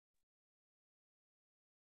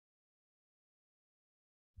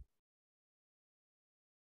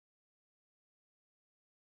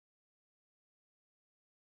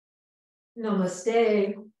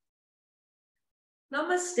Namaste.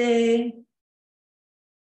 Namaste.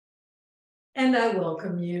 And I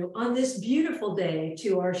welcome you on this beautiful day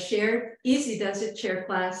to our shared Easy Does It chair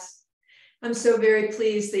class. I'm so very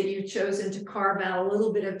pleased that you've chosen to carve out a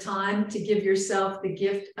little bit of time to give yourself the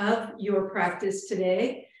gift of your practice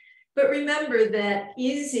today. But remember that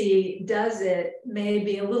easy does it may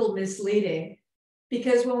be a little misleading,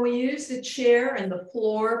 because when we use the chair and the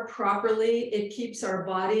floor properly, it keeps our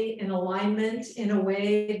body in alignment in a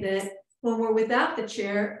way that when we're without the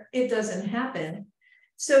chair, it doesn't happen.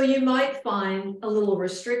 So you might find a little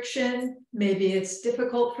restriction. Maybe it's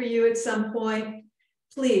difficult for you at some point.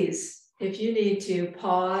 Please, if you need to,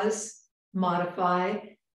 pause, modify,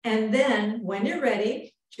 and then when you're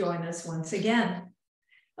ready, join us once again.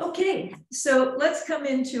 Okay, so let's come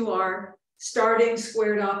into our starting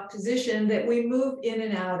squared off position that we move in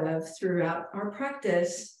and out of throughout our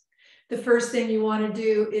practice. The first thing you want to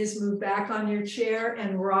do is move back on your chair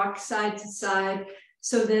and rock side to side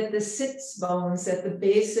so that the sits bones at the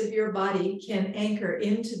base of your body can anchor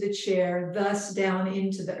into the chair, thus down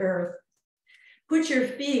into the earth. Put your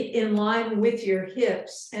feet in line with your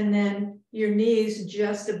hips and then your knees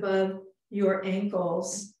just above your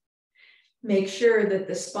ankles. Make sure that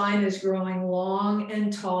the spine is growing long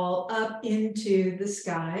and tall up into the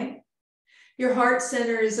sky. Your heart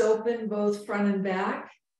center is open, both front and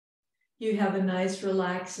back. You have a nice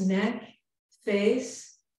relaxed neck,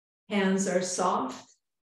 face, hands are soft.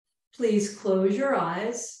 Please close your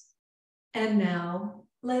eyes. And now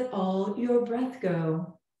let all your breath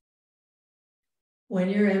go. When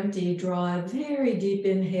you're empty, draw a very deep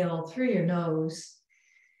inhale through your nose.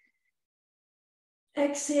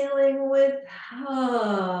 Exhaling with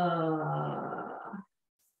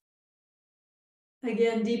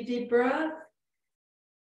Again, deep, deep breath.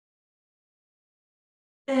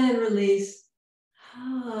 And release.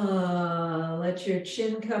 Let your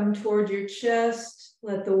chin come toward your chest.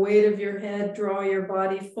 Let the weight of your head draw your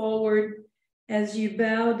body forward as you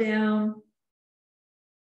bow down.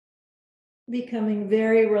 Becoming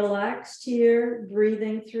very relaxed here,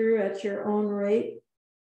 breathing through at your own rate.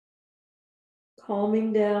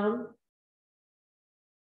 Calming down,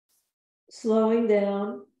 slowing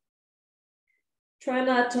down. Try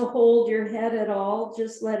not to hold your head at all.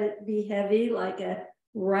 Just let it be heavy like a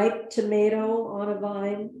ripe tomato on a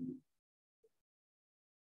vine.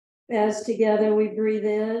 As together we breathe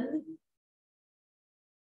in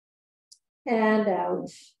and out.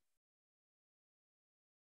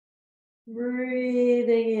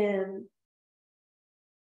 Breathing in.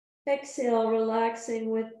 Exhale, relaxing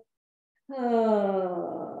with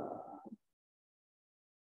Now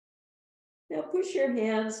push your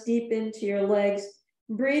hands deep into your legs.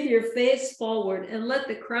 Breathe your face forward and let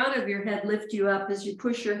the crown of your head lift you up as you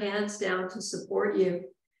push your hands down to support you.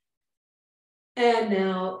 And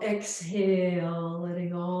now exhale,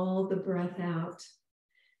 letting all the breath out.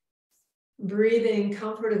 Breathing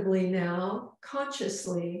comfortably now,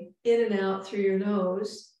 consciously, in and out through your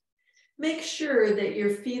nose. Make sure that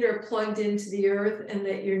your feet are plugged into the earth and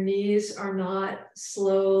that your knees are not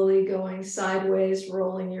slowly going sideways,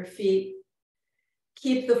 rolling your feet.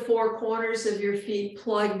 Keep the four corners of your feet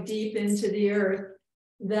plugged deep into the earth.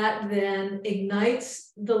 That then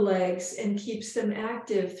ignites the legs and keeps them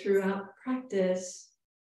active throughout practice.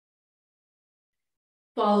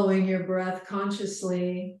 Following your breath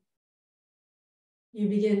consciously, you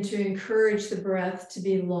begin to encourage the breath to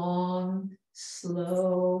be long,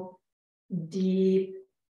 slow, deep,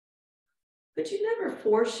 but you never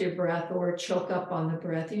force your breath or choke up on the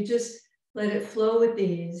breath. You just let it flow with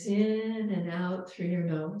ease in and out through your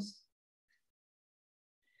nose.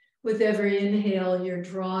 With every inhale, you're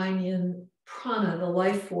drawing in prana, the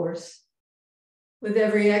life force. With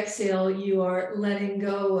every exhale, you are letting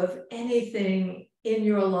go of anything in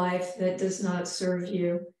your life that does not serve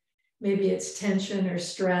you. Maybe it's tension or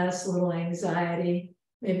stress, a little anxiety,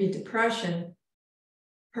 maybe depression.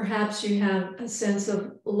 Perhaps you have a sense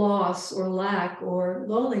of loss or lack or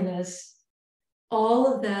loneliness. All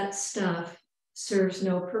of that stuff serves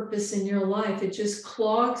no purpose in your life. It just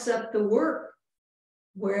clogs up the work,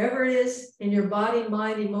 wherever it is in your body,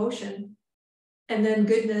 mind, emotion, and then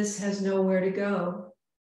goodness has nowhere to go.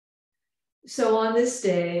 So on this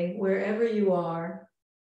day, wherever you are,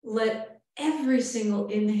 let every single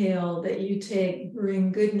inhale that you take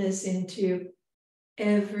bring goodness into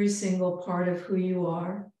every single part of who you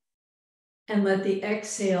are. And let the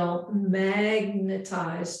exhale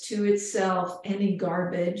magnetize to itself any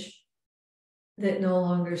garbage that no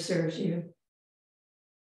longer serves you.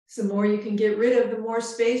 So the more you can get rid of, the more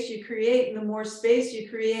space you create, and the more space you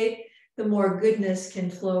create, the more goodness can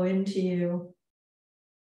flow into you.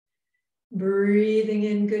 Breathing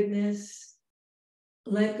in goodness.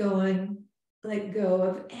 Let go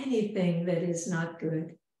of anything that is not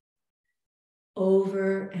good.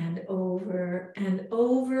 Over and over and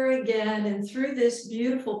over again. And through this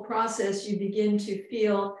beautiful process, you begin to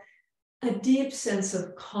feel a deep sense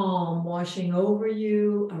of calm washing over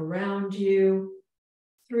you, around you,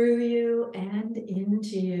 through you, and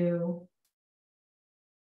into you.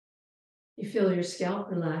 You feel your scalp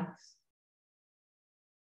relax,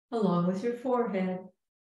 along with your forehead.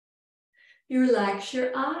 You relax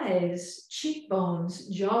your eyes, cheekbones,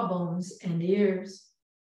 jawbones, and ears.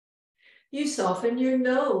 You soften your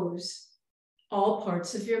nose, all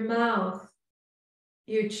parts of your mouth,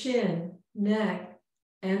 your chin, neck,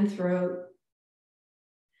 and throat.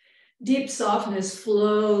 Deep softness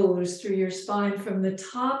flows through your spine from the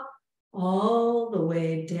top all the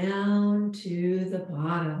way down to the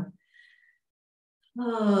bottom.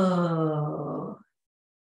 Oh.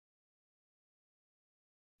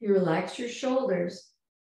 You relax your shoulders,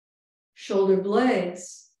 shoulder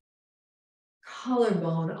blades,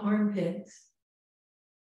 collarbone, armpits.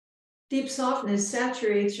 Deep softness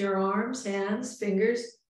saturates your arms, hands, fingers,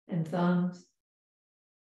 and thumbs.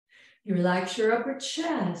 You relax your upper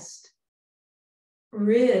chest,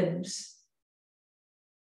 ribs,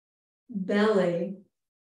 belly,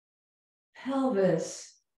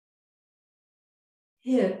 pelvis,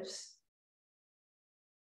 hips.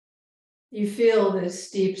 You feel this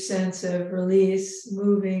deep sense of release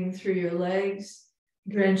moving through your legs,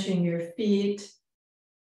 drenching your feet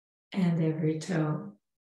and every toe.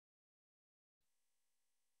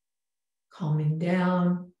 Calming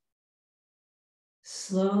down,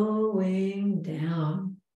 slowing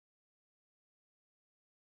down.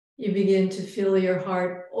 You begin to feel your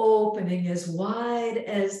heart opening as wide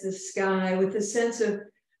as the sky with a sense of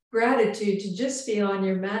gratitude to just be on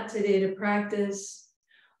your mat today to practice,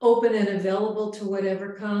 open and available to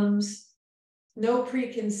whatever comes. No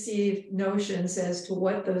preconceived notions as to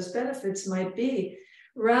what those benefits might be.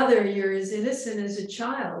 Rather, you're as innocent as a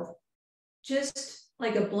child, just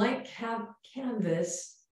like a blank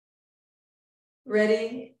canvas,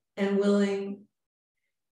 ready and willing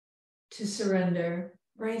to surrender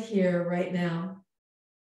right here, right now.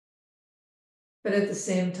 But at the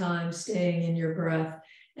same time, staying in your breath,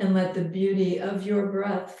 and let the beauty of your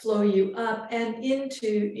breath flow you up and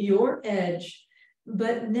into your edge,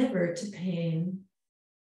 but never to pain.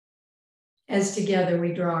 As together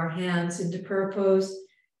we draw our hands into prayer pose,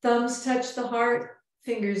 thumbs touch the heart,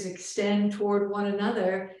 fingers extend toward one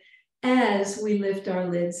another as we lift our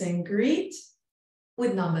lids and greet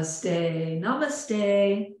with namaste,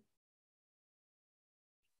 namaste.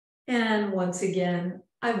 And once again,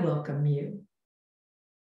 I welcome you.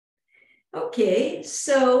 Okay,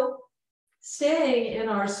 so staying in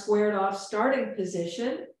our squared off starting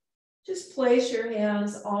position, just place your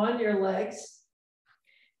hands on your legs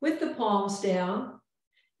with the palms down.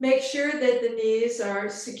 Make sure that the knees are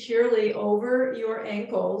securely over your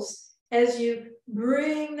ankles as you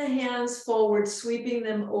bring the hands forward, sweeping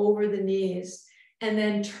them over the knees, and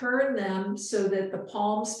then turn them so that the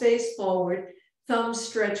palms face forward, thumbs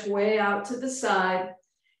stretch way out to the side.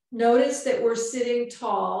 Notice that we're sitting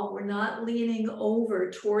tall. We're not leaning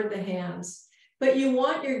over toward the hands, but you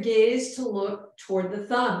want your gaze to look toward the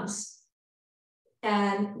thumbs.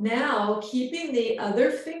 And now, keeping the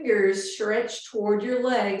other fingers stretched toward your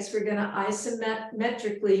legs, we're going to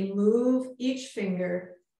isometrically move each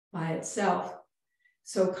finger by itself.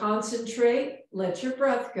 So concentrate, let your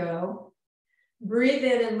breath go. Breathe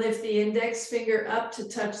in and lift the index finger up to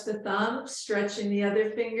touch the thumb, stretching the other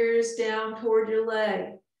fingers down toward your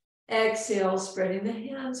leg. Exhale, spreading the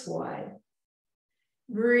hands wide.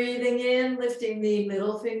 Breathing in, lifting the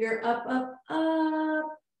middle finger up, up, up.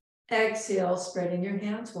 Exhale, spreading your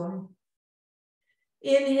hands wide.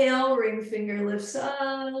 Inhale, ring finger lifts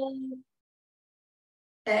up.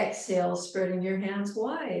 Exhale, spreading your hands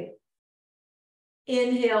wide.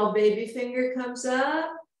 Inhale, baby finger comes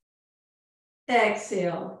up.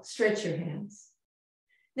 Exhale, stretch your hands.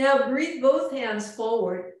 Now breathe both hands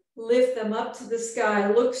forward. Lift them up to the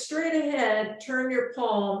sky. Look straight ahead. Turn your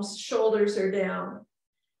palms. Shoulders are down.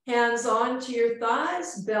 Hands onto your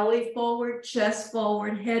thighs. Belly forward, chest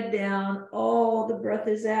forward, head down. Oh, the breath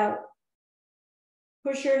is out.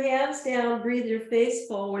 Push your hands down. Breathe your face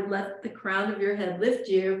forward. Let the crown of your head lift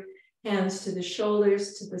you. Hands to the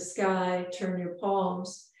shoulders, to the sky. Turn your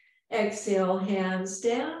palms. Exhale, hands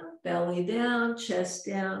down, belly down, chest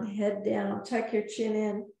down, head down. Tuck your chin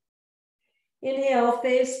in. Inhale,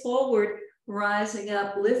 face forward, rising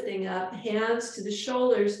up, lifting up, hands to the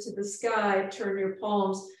shoulders, to the sky, turn your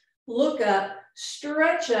palms, look up,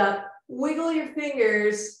 stretch up, wiggle your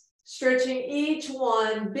fingers, Stretching each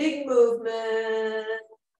one, big movement.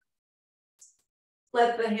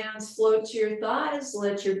 Let the hands float to your thighs.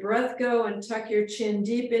 Let your breath go and tuck your chin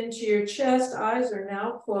deep into your chest. Eyes are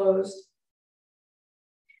now closed.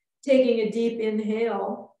 Taking a deep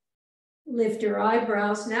inhale. Lift your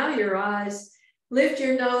eyebrows, now your eyes. Lift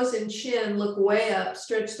your nose and chin, look way up.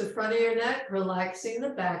 Stretch the front of your neck, relaxing the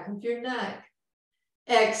back of your neck.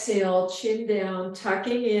 Exhale, chin down,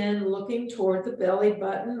 tucking in, looking toward the belly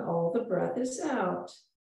button. All the breath is out.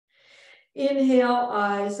 Inhale,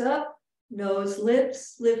 eyes up, nose,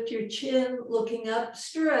 lips. Lift your chin, looking up,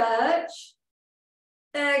 stretch.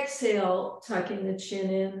 Exhale, tucking the chin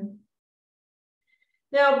in.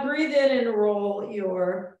 Now breathe in and roll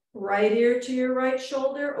your right ear to your right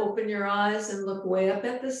shoulder. Open your eyes and look way up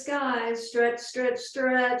at the sky. Stretch, stretch,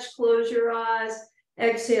 stretch. Close your eyes.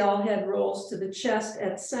 Exhale, head rolls to the chest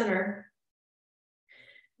at center.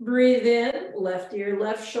 Breathe in, left ear,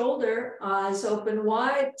 left shoulder. Eyes open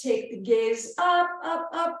wide. Take the gaze up, up,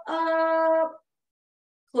 up, up.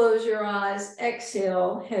 Close your eyes.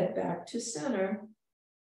 Exhale, head back to center.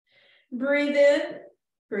 Breathe in.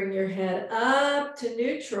 Bring your head up to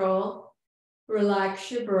neutral. Relax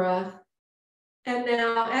your breath. And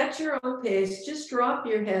now at your own pace, just drop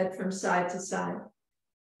your head from side to side.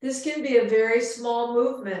 This can be a very small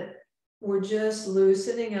movement. We're just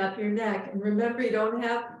loosening up your neck. And remember, you don't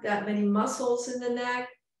have that many muscles in the neck.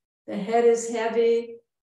 The head is heavy.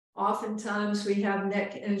 Oftentimes we have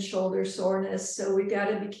neck and shoulder soreness. So we got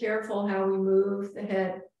to be careful how we move the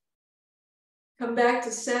head. Come back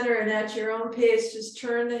to center and at your own pace, just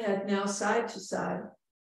turn the head now side to side.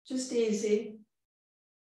 Just easy.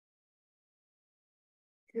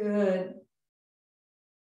 Good.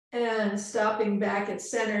 And stopping back at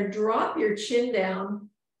center, drop your chin down.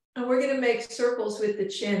 And we're going to make circles with the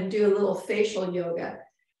chin, do a little facial yoga.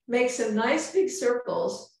 Make some nice big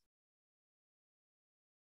circles.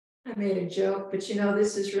 I made a joke, but you know,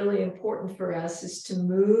 this is really important for us, is to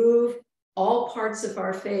move all parts of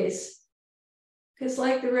our face. Because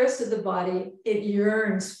like the rest of the body, it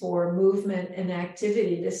yearns for movement and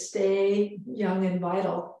activity to stay young and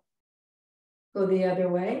vital. Go the other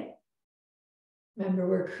way. Remember,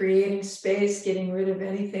 we're creating space, getting rid of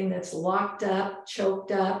anything that's locked up,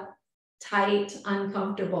 choked up, tight,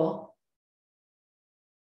 uncomfortable.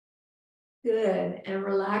 Good. And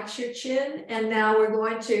relax your chin. And now we're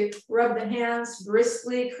going to rub the hands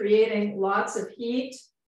briskly, creating lots of heat.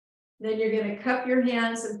 Then you're going to cup your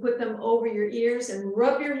hands and put them over your ears and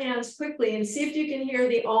rub your hands quickly and see if you can hear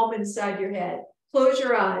the Om inside your head. Close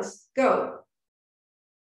your eyes. Go.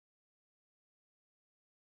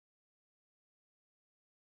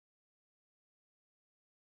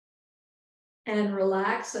 And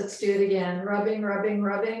relax. Let's do it again. Rubbing, rubbing,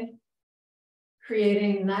 rubbing.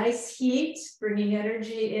 Creating nice heat, bringing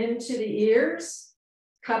energy into the ears.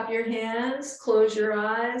 Cup your hands, close your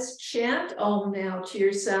eyes, chant Om now to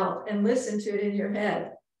yourself and listen to it in your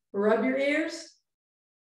head. Rub your ears.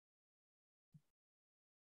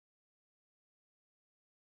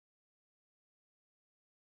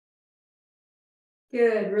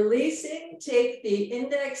 Good. Releasing, take the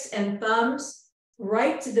index and thumbs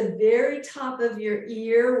right to the very top of your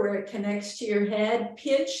ear where it connects to your head.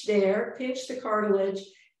 Pinch there, pinch the cartilage,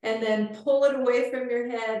 and then pull it away from your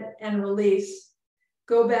head and release.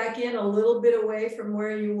 Go back in a little bit away from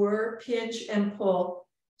where you were, pinch and pull.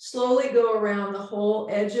 Slowly go around the whole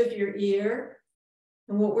edge of your ear.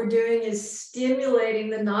 And what we're doing is stimulating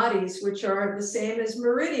the nadis, which are the same as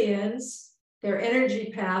meridians. They're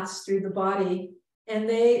energy paths through the body. And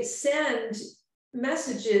they send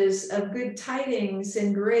messages of good tidings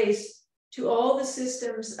and grace to all the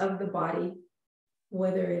systems of the body,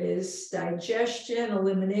 whether it is digestion,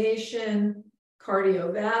 elimination,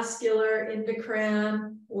 cardiovascular,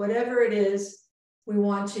 endocrine, whatever it is, we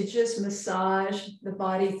want to just massage the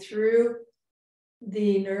body through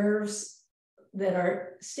the nerves that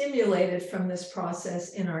are stimulated from this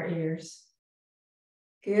process in our ears.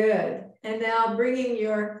 Good. And now bringing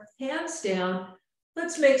your hands down,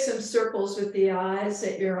 let's make some circles with the eyes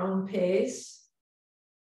at your own pace.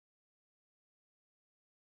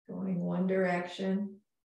 Going one direction.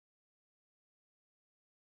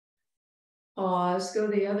 Pause, go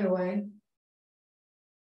the other way.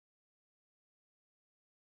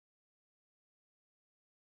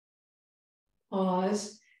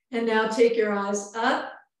 Pause. And now take your eyes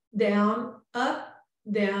up, down,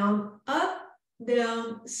 down,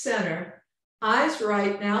 center. Eyes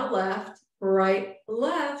right, now left, right,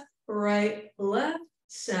 left,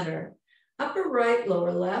 center. Upper right,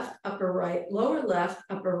 lower left, upper right, lower left,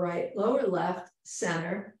 upper right, lower left,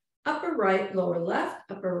 center. upper right, lower left,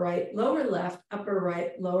 upper right, lower left, upper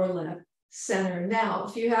right, lower left, center. Now,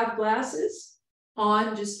 if you have glasses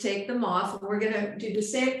on, just take them off. And we're going to do the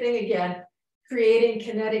same thing again, creating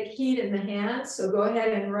kinetic heat in the hands. So go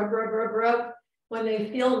ahead and rub, rub, rub, rub. When they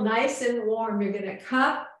feel nice and warm, you're going to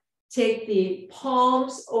cup, take the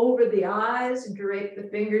palms over the eyes, drape the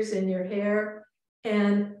fingers in your hair,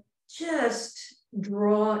 and just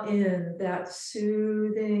draw in that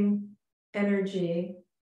soothing energy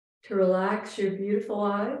to relax your beautiful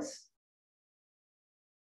eyes.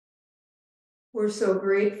 We're so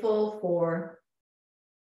grateful for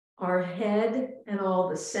our head and all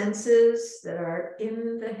the senses that are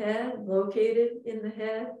in the head, located in the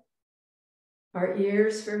head. Our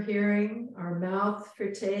ears for hearing, our mouth for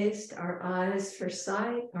taste, our eyes for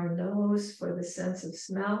sight, our nose for the sense of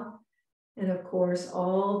smell, and of course,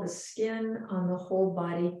 all the skin on the whole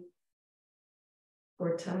body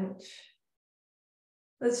for touch.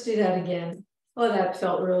 Let's do that again. Oh, that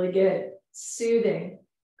felt really good. Soothing.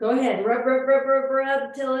 Go ahead, rub, rub, rub, rub,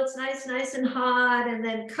 rub till it's nice, nice and hot, and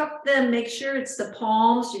then cup them. Make sure it's the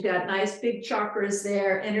palms. You got nice big chakras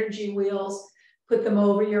there, energy wheels. Put them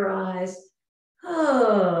over your eyes.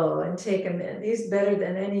 Oh, and take them in. These better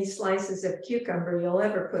than any slices of cucumber you'll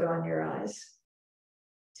ever put on your eyes.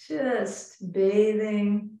 Just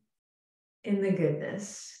bathing in the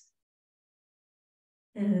goodness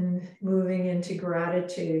and moving into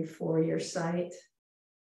gratitude for your sight,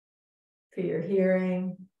 for your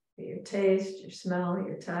hearing, for your taste, your smell,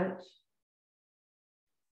 your touch.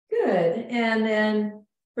 Good. And then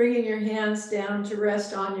bringing your hands down to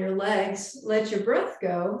rest on your legs. Let your breath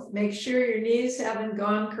go. Make sure your knees haven't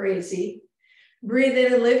gone crazy. Breathe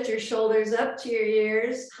in and lift your shoulders up to your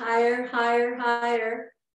ears. Higher, higher,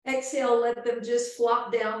 higher. Exhale, let them just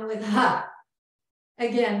flop down with ha.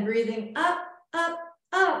 Again, breathing up, up,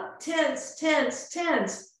 up. Tense, tense,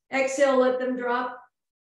 tense. Exhale, let them drop.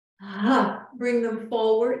 Ha. Bring them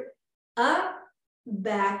forward. Up,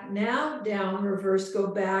 back now. Down, reverse, go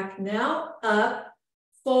back now. Up.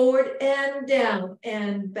 Forward and down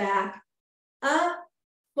and back, up,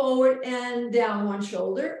 forward and down one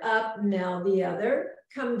shoulder, up, now the other,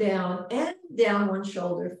 come down and down one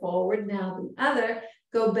shoulder, forward, now the other,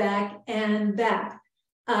 go back and back,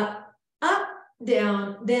 up, up,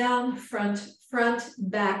 down, down, front, front,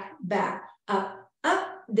 back, back, up,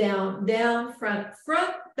 down, down, front,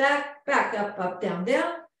 front, back, back, up, down,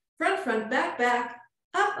 down, front, back, back,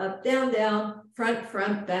 up, down, down,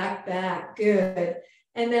 front, back, back. Good.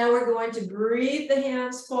 And now we're going to breathe the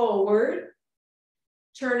hands forward,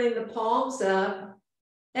 turning the palms up.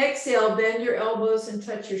 Exhale, bend your elbows and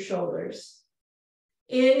touch your shoulders.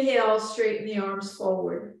 Inhale, straighten the arms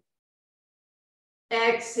forward.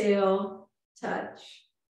 Exhale, touch.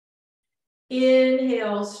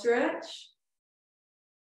 Inhale, stretch.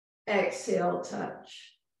 Exhale,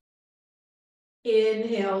 touch.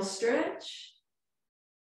 Inhale, stretch.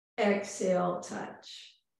 Exhale,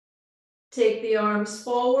 touch. Take the arms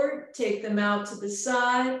forward, take them out to the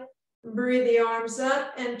side, breathe the arms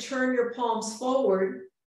up and turn your palms forward.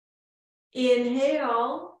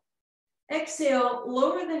 Inhale, exhale,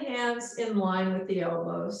 lower the hands in line with the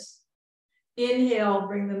elbows. Inhale,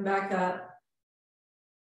 bring them back up.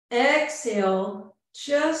 Exhale,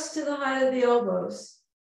 just to the height of the elbows.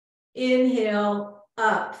 Inhale,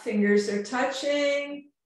 up, fingers are touching.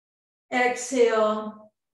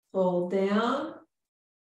 Exhale, hold down.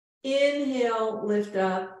 Inhale, lift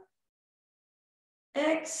up.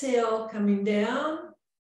 Exhale, coming down.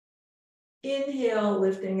 Inhale,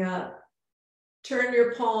 lifting up. Turn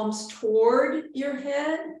your palms toward your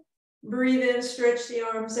head. Breathe in, stretch the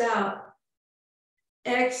arms out.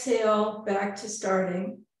 Exhale, back to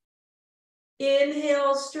starting.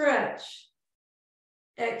 Inhale, stretch.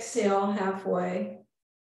 Exhale, halfway.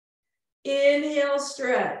 Inhale,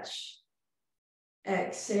 stretch.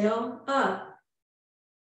 Exhale, up.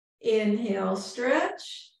 Inhale,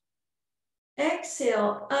 stretch.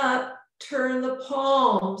 Exhale, up. Turn the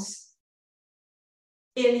palms.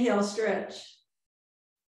 Inhale, stretch.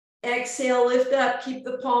 Exhale, lift up. Keep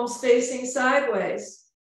the palms facing sideways.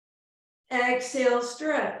 Exhale,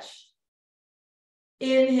 stretch.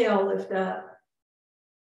 Inhale, lift up.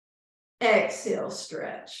 Exhale,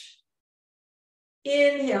 stretch.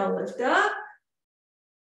 Inhale, lift up.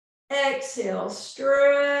 Exhale,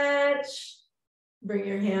 stretch. Bring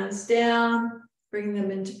your hands down. Bring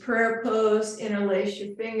them into prayer pose. Interlace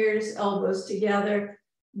your fingers, elbows together.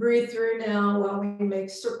 Breathe through now while we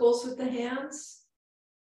make circles with the hands.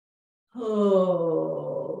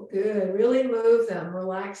 Oh, good. Really move them,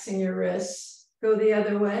 relaxing your wrists. Go the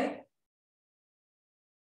other way.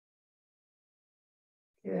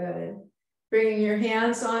 Good. Bringing your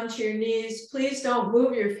hands onto your knees. Please don't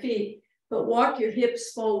move your feet, but walk your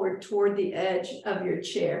hips forward toward the edge of your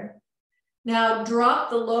chair. Now drop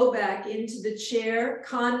the low back into the chair,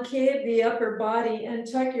 concave the upper body, and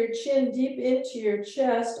tuck your chin deep into your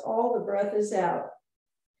chest. All the breath is out.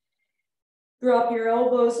 Drop your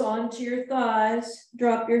elbows onto your thighs.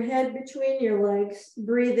 Drop your head between your legs.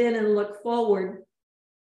 Breathe in and look forward.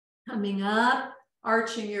 Coming up,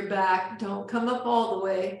 arching your back. Don't come up all the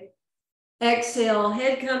way. Exhale,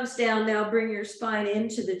 head comes down. Now bring your spine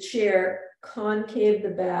into the chair. Concave the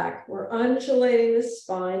back. We're undulating the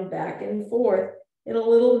spine back and forth in a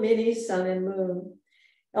little mini sun and moon.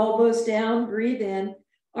 Elbows down, breathe in.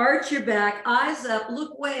 Arch your back, eyes up,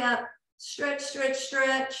 look way up. Stretch, stretch,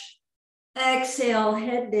 stretch. Exhale,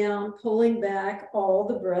 head down, pulling back. All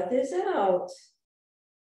the breath is out.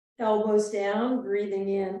 Elbows down, breathing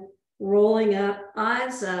in. Rolling up,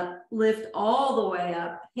 eyes up, lift all the way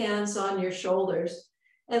up, hands on your shoulders.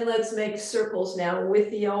 And let's make circles now with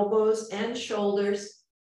the elbows and shoulders,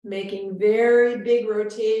 making very big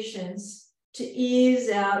rotations to ease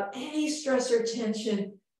out any stress or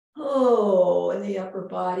tension. Oh, in the upper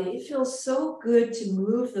body. It feels so good to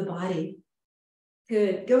move the body.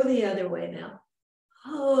 Good. Go the other way now.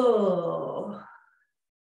 Oh,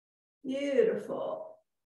 beautiful.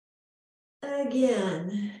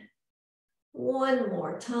 Again. One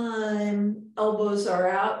more time. Elbows are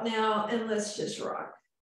out now, and let's just rock.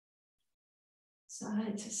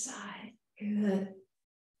 Side to side. Good.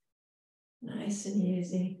 Nice and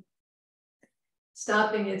easy.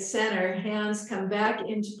 Stopping at center, hands come back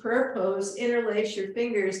into prayer pose. Interlace your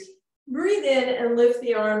fingers. Breathe in and lift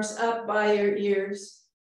the arms up by your ears.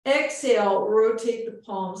 Exhale, rotate the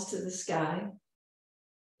palms to the sky.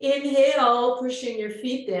 Inhale, pushing your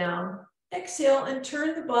feet down. Exhale and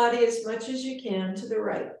turn the body as much as you can to the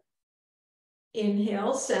right.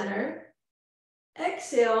 Inhale, center.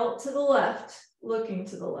 Exhale to the left, looking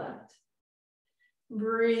to the left.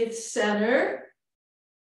 Breathe, center.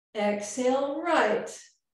 Exhale, right.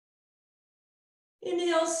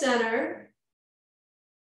 Inhale, center.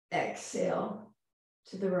 Exhale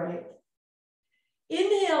to the right.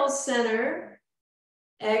 Inhale, center.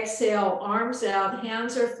 Exhale, arms out,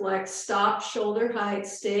 hands are flexed, stop, shoulder height,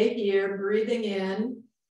 stay here, breathing in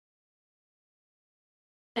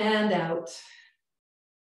and out.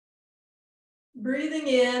 Breathing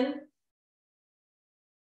in.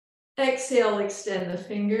 Exhale, extend the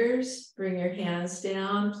fingers, bring your hands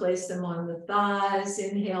down, place them on the thighs.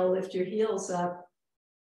 Inhale, lift your heels up.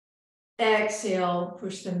 Exhale,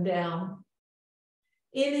 push them down.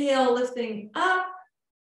 Inhale, lifting up.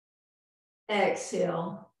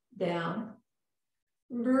 Exhale, down.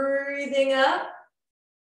 Breathing up.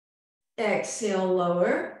 Exhale,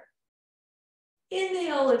 lower.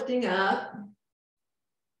 Inhale, lifting up.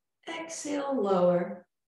 Exhale, lower.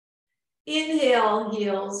 Inhale,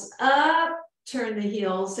 heels up. Turn the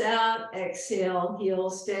heels out. Exhale,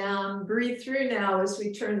 heels down. Breathe through now as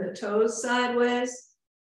we turn the toes sideways.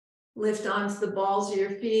 Lift onto the balls of your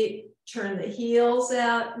feet. Turn the heels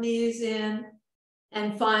out, knees in.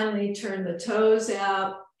 And finally, turn the toes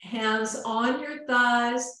out, hands on your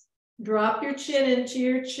thighs, drop your chin into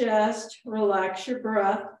your chest, relax your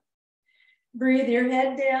breath. Breathe your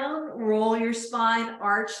head down, roll your spine,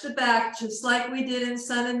 arch the back, just like we did in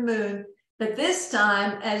sun and moon. But this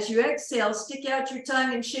time, as you exhale, stick out your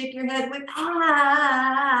tongue and shake your head with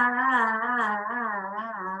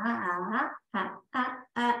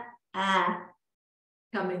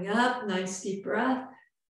Coming up, nice deep breath.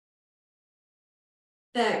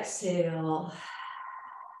 Exhale.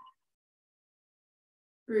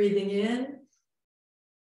 Breathing in.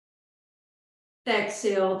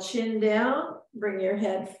 Exhale, chin down. Bring your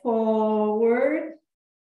head forward.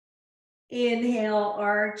 Inhale,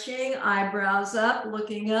 arching, eyebrows up,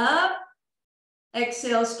 looking up.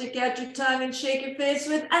 Exhale, stick out your tongue and shake your face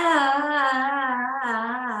with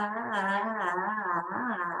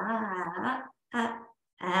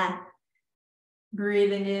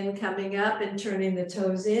Breathing in, coming up and turning the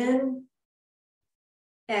toes in.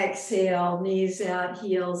 Exhale, knees out,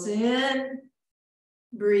 heels in.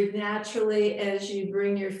 Breathe naturally as you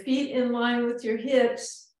bring your feet in line with your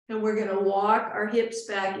hips. And we're going to walk our hips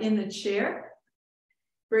back in the chair.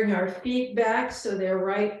 Bring our feet back so they're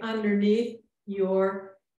right underneath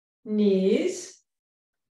your knees.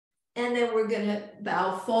 And then we're going to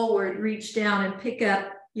bow forward, reach down and pick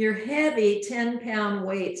up your heavy 10-pound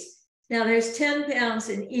weights. Now there's 10 pounds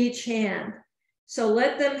in each hand. So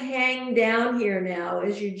let them hang down here now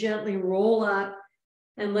as you gently roll up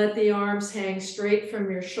and let the arms hang straight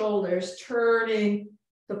from your shoulders, turning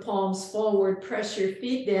the palms forward, press your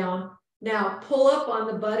feet down, Now pull up on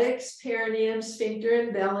the buttocks, perineum, sphincter,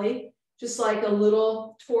 and belly, just like a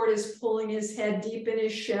little tortoise pulling his head deep in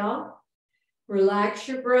his shell. Relax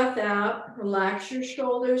your breath out, relax your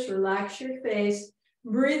shoulders, relax your face.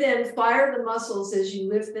 Breathe in, fire the muscles as you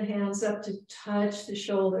lift the hands up to touch the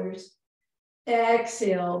shoulders.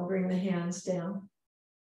 Exhale, bring the hands down.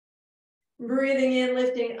 Breathing in,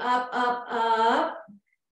 lifting up, up, up.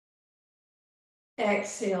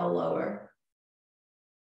 Exhale, lower.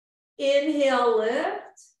 Inhale,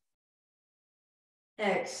 lift.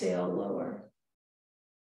 Exhale, lower.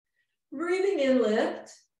 Breathing in,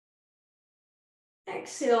 lift.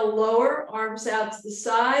 Exhale, lower, arms out to the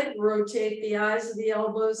side. Rotate the eyes of the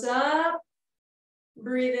elbows up.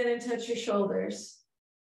 Breathe in and touch your shoulders.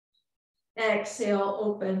 Exhale,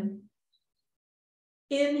 open.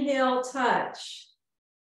 Inhale, touch.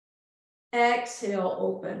 Exhale,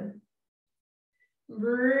 open.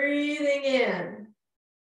 Breathing in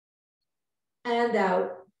and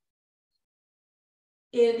out.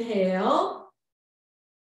 Inhale.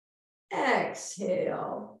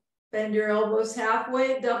 Exhale. Bend your elbows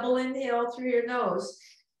halfway. Double inhale through your nose.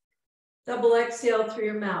 Double exhale through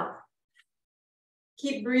your mouth.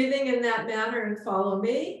 Keep breathing in that manner and follow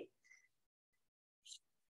me.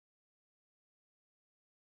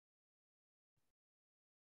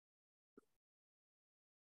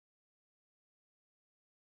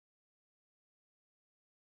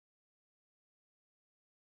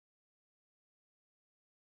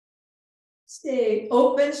 Stay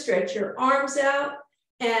open, stretch your arms out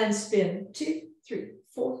and spin. 2, 3,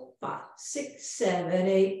 4, 5, 6, 7,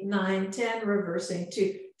 8, 9, 10. Reversing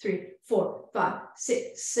 2, 3, 4, 5,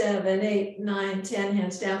 6, 7, 8, 9, 10.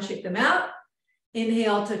 Hands down, shake them out.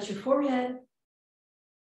 Inhale, touch your forehead.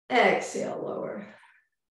 Exhale, lower.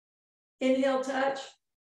 Inhale, touch.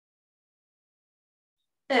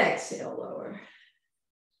 Exhale, lower.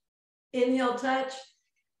 Inhale, touch.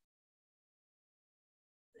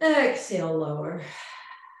 Exhale, lower.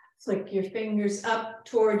 Flick your fingers up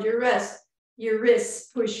toward your wrists.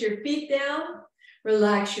 Push your feet down.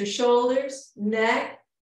 Relax your shoulders, neck,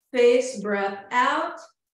 face, breath out.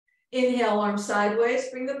 Inhale, arms sideways,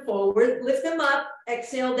 bring them forward, lift them up,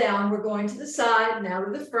 exhale down. We're going to the side, now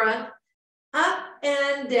to the front. Up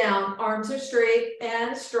and down, arms are straight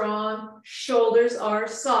and strong, shoulders are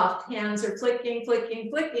soft, hands are flicking, flicking,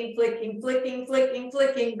 flicking, flicking, flicking, flicking,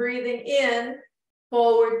 flicking, breathing in,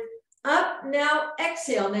 forward, up, now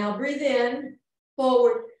exhale, now breathe in,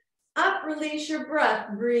 forward, up, release your breath,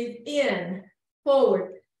 breathe in,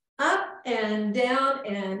 forward, up and down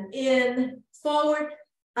and in, forward,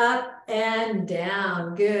 up and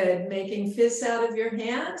down. Good. Making fists out of your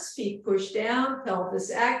hands, feet push down, pelvis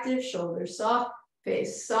active, shoulders soft,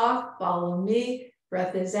 face soft. Follow me.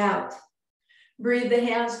 Breath is out. Breathe the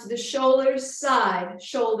hands to the shoulders, side,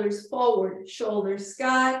 shoulders forward, shoulders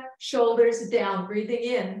sky, shoulders down. Breathing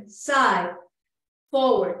in, side,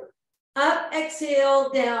 forward, up, exhale,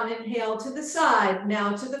 down, inhale to the side,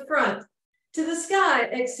 now to the front. To the sky,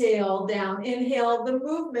 exhale, down, inhale. The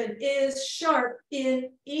movement is sharp in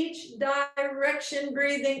each direction,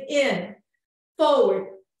 breathing in, forward,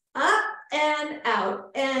 up and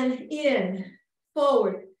out, and in,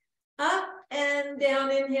 forward, up and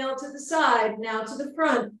down, inhale to the side, now to the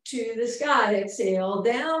front, to the sky, exhale,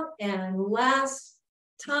 down, and last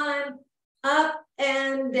time, up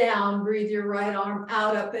and down. Breathe your right arm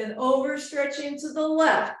out, up and over, stretching to the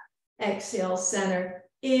left. Exhale, center.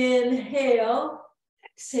 Inhale,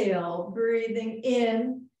 exhale, breathing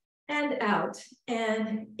in and out,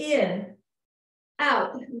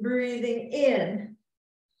 out, breathing in,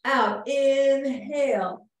 out,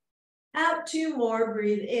 inhale, out, 2 more,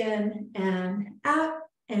 breathe in and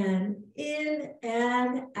in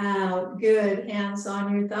and out. Good, hands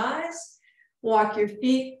on your thighs. Walk your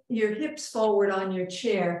feet, your hips forward on your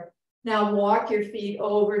chair. Now walk your feet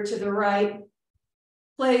over to the right.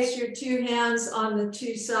 Place your 2 hands on the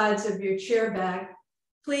 2 sides of your chair back.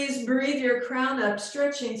 Please breathe your crown up,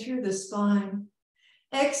 stretching through the spine.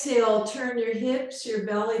 Exhale, turn your hips, your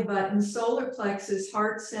belly button, solar plexus,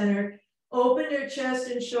 heart center. Open your chest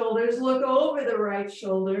and shoulders. Look over the right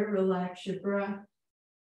shoulder. Relax your breath.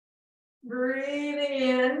 Breathing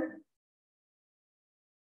in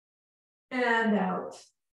and out.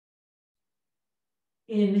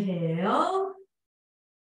 Inhale.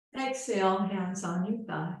 Exhale, hands on your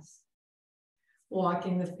thighs.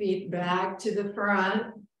 Walking the feet back to the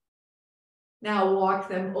front. Now walk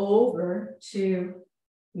them over to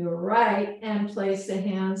your right and place the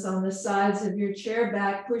hands on the sides of your chair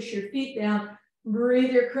back. Push your feet down.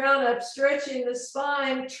 Breathe your crown up, stretching the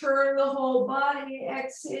spine. Turn the whole body.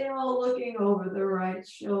 Exhale, looking over the right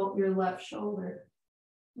shoulder, your left shoulder.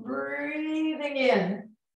 Breathing in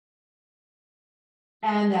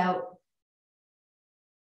and out.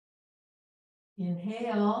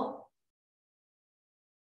 Inhale.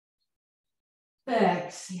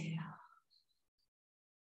 Exhale.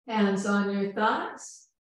 Hands on your thighs.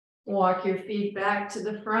 Walk your feet back to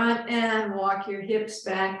the front and walk your hips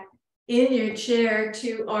back in your chair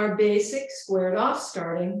to our basic squared off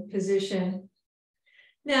starting position.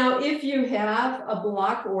 Now, if you have a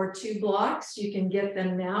block or two blocks, you can get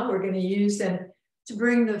them now. We're going to use them to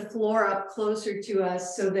bring the floor up closer to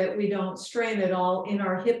us so that we don't strain at all in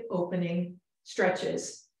our hip opening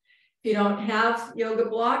stretches. If you don't have yoga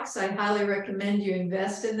blocks, I highly recommend you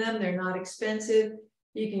invest in them. They're not expensive.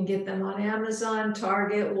 You can get them on Amazon,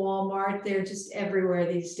 Target, Walmart. They're just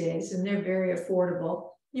everywhere these days, and they're very affordable.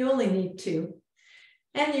 You only need two.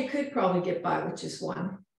 And you could probably get by with just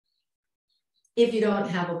one. If you don't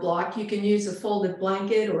have a block, you can use a folded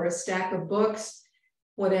blanket or a stack of books,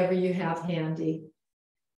 whatever you have handy.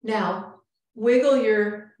 Now, wiggle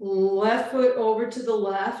your left foot over to the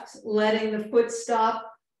left, letting the foot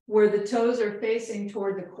stop where the toes are facing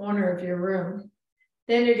toward the corner of your room.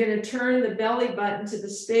 Then you're going to turn the belly button to the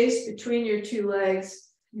space between your two legs,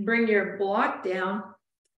 bring your block down,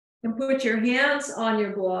 and put your hands on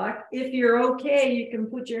your block. If you're okay, you can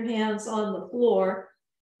put your hands on the floor.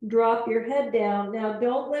 Drop your head down. Now,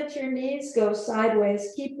 don't let your knees go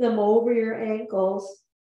sideways. Keep them over your ankles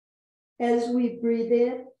as we breathe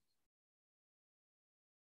in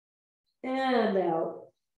and out.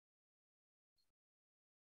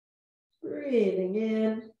 Breathing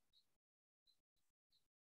in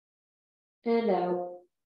and out.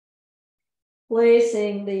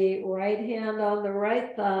 Placing the right hand on the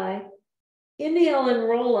right thigh. Inhale and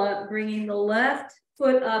roll up, bringing the left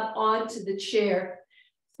foot up onto the chair.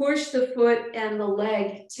 Push the foot and the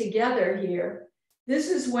leg together here. This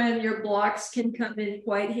is when your blocks can come in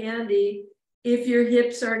quite handy if your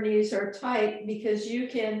hips or knees are tight, because you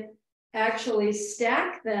can actually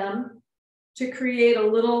stack them to create a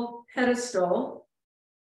little pedestal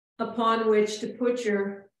upon which to put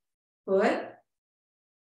your foot.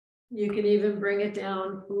 You can even bring it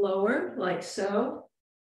down lower, like so.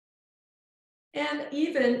 And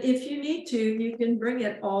even if you need to, you can bring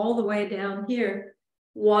it all the way down here.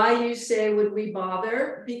 Why, you say, would we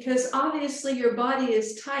bother? Because obviously your body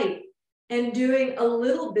is tight, and doing a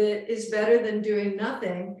little bit is better than doing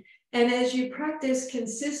nothing. And as you practice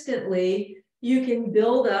consistently, you can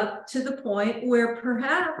build up to the point where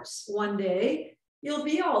perhaps one day you'll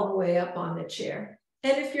be all the way up on the chair.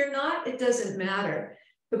 And if you're not, it doesn't matter.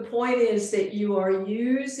 The point is that you are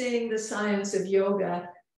using the science of yoga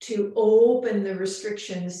to open the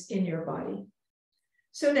restrictions in your body.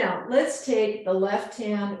 So now let's take the left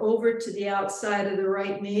hand over to the outside of the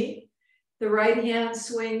right knee. The right hand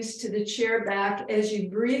swings to the chair back as you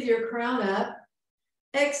breathe your crown up.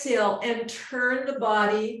 Exhale and turn the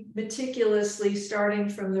body meticulously, starting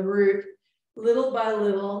from the root, little by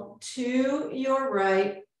little, to your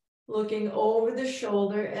right, looking over the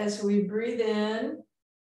shoulder as we breathe in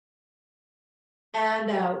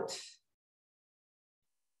and out.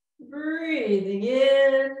 Breathing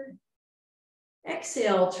in.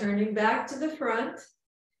 Exhale, turning back to the front.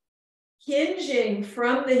 Hinging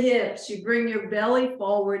from the hips, you bring your belly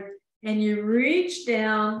forward and you reach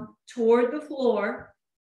down toward the floor.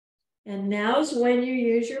 And now's when you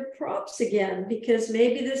use your props again, because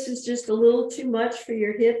maybe this is just a little too much for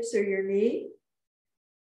your hips or your knee.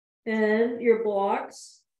 And your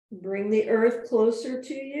blocks, bring the earth closer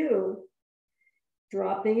to you.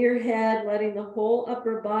 Dropping your head, letting the whole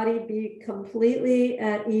upper body be completely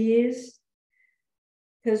at ease,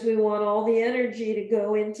 because we want all the energy to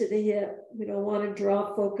go into the hip. We don't want to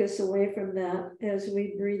draw focus away from that as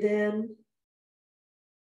we breathe in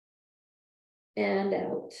and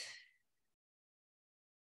out.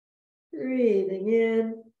 Breathing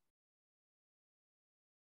in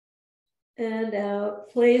and out,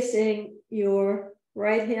 placing your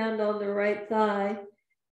right hand on the right thigh.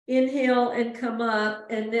 Inhale and come up,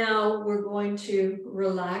 and now we're going to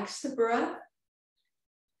relax the breath.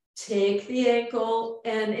 Take the ankle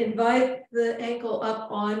and invite the ankle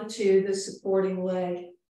up onto the supporting leg.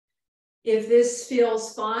 If this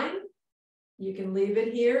feels fine, you can leave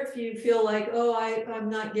it here. If you feel like, oh, I'm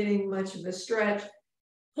not getting much of a stretch,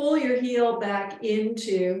 pull your heel back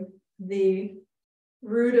into the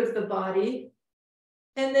root of the body.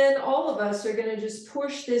 And then all of us are going to just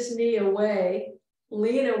push this knee away,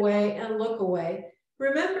 lean away, and look away.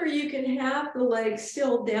 Remember, you can have the leg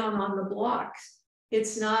still down on the blocks.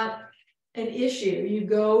 It's not an issue. You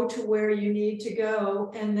go to where you need to go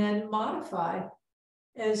and then modify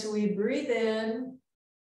as we breathe in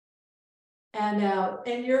and out.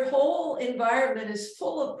 And your whole environment is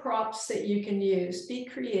full of props that you can use. Be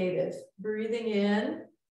creative. Breathing in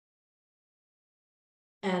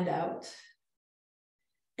and out.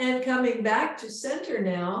 And coming back to center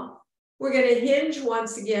now, we're going to hinge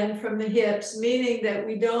once again from the hips, meaning that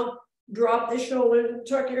we don't drop the shoulders and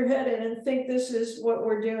tuck your head in and think this is what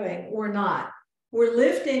we're doing. We're not. We're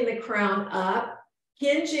lifting the crown up,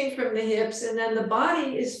 hinging from the hips, and then the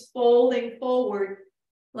body is folding forward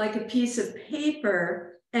like a piece of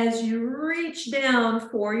paper as you reach down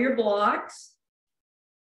for your blocks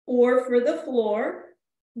or for the floor.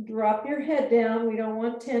 Drop your head down. We don't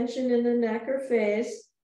want tension in the neck or face.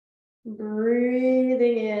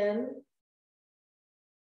 Breathing in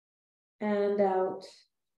and out.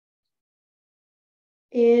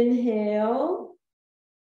 Inhale.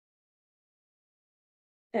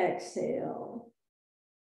 Exhale.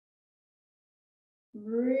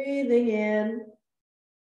 Breathing in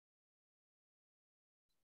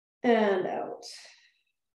and out.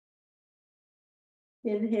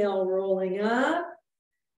 Inhale, rolling up.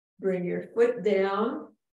 Bring your foot down.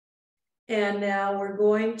 And now we're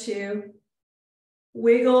going to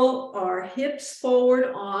wiggle our hips forward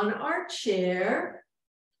on our chair,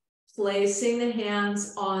 placing the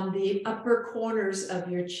hands on the upper corners of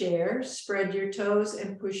your chair. Spread your toes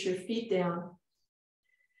and push your feet down.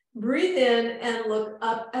 Breathe in and look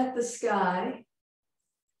up at the sky.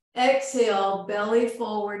 Exhale, belly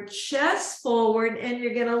forward, chest forward, and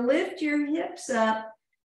you're going to lift your hips up.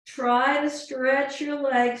 Try to stretch your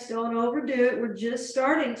legs. Don't overdo it. We're just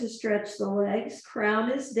starting to stretch the legs.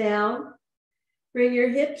 Crown is down. Bring your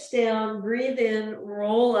hips down. Breathe in,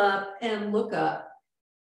 roll up, and look up.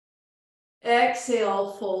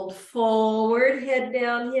 Exhale, fold forward, head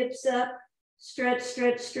down, hips up. Stretch,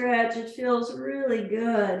 stretch, stretch. It feels really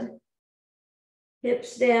good.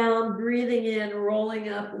 Hips down, breathing in, rolling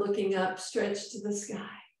up, looking up, stretch to the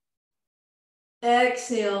sky.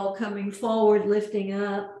 Exhale, coming forward, lifting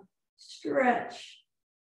up, stretch.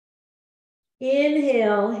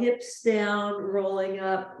 Inhale, hips down, rolling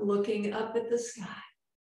up, looking up at the sky.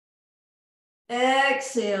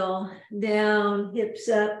 Exhale, down, hips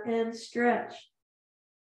up, and stretch.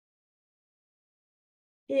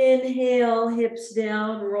 Inhale, hips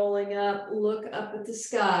down, rolling up, look up at the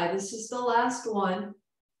sky. This is the last one.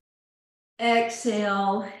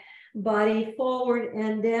 Exhale, body forward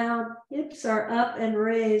and down. Hips are up and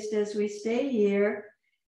raised as we stay here.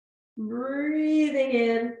 Breathing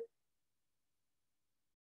in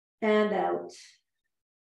and out.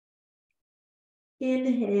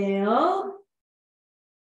 Inhale.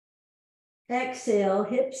 Exhale,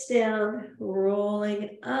 hips down,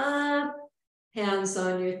 rolling up. Hands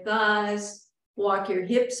on your thighs. Walk your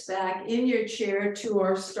hips back in your chair to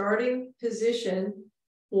our starting position.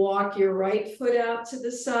 Walk your right foot out to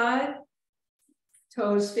the side.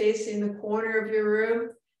 Toes facing the corner of your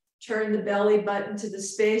room. Turn the belly button to the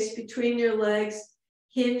space between your legs.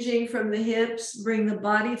 Hinging from the hips. Bring the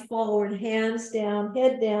body forward, hands down,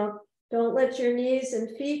 head down. Don't let your knees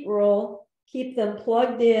and feet roll. Keep them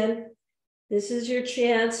plugged in. This is your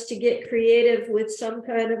chance to get creative with some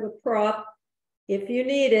kind of a prop. If you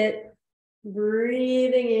need it,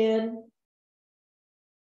 breathing in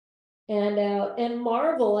and out, and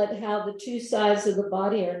marvel at how the two sides of the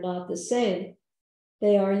body are not the same.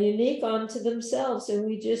 They are unique unto themselves, and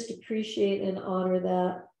we just appreciate and honor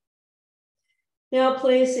that. Now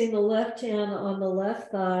placing the left hand on the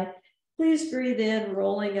left thigh, please breathe in,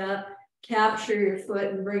 rolling up, capture your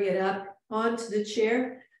foot and bring it up onto the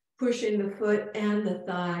chair, pushing the foot and the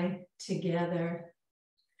thigh together.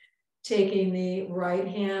 Taking the right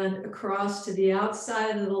hand across to the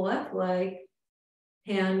outside of the left leg.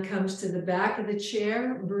 Hand comes to the back of the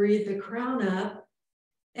chair. Breathe the crown up.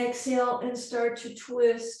 Exhale and start to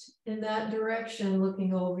twist in that direction,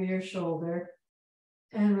 looking over your shoulder.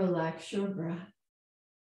 And relax your breath.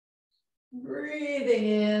 Breathing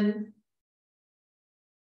in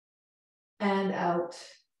and out.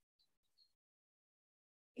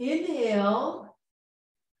 Inhale.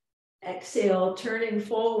 Exhale, turning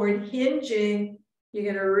forward, hinging. You're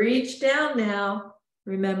going to reach down now.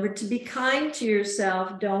 Remember to be kind to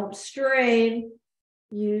yourself. Don't strain.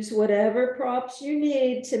 Use whatever props you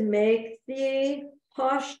need to make the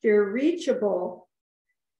posture reachable.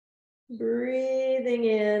 Breathing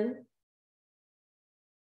in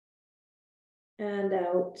and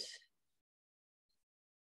out.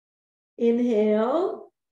 Inhale.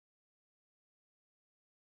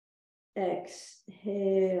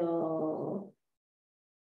 Exhale.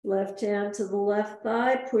 Left hand to the left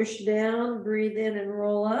thigh, push down, breathe in and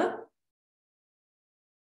roll up.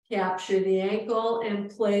 Capture the ankle and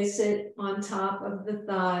place it on top of the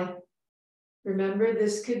thigh. Remember,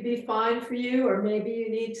 this could be fine for you, or maybe you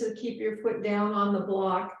need to keep your foot down on the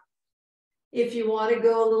block. If you want to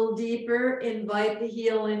go a little deeper, invite the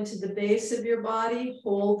heel into the base of your body,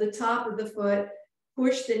 hold the top of the foot,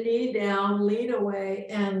 push the knee down, lean away,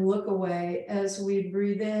 and look away as we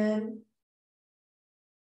breathe in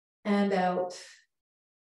and out.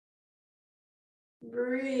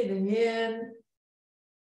 Breathing in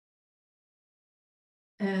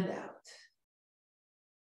and out.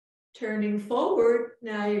 Turning forward,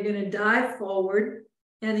 now you're going to dive forward.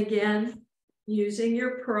 And again, using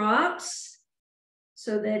your props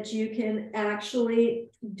so that you can actually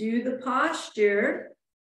do the posture.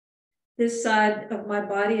 This side of my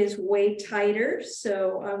body is way tighter,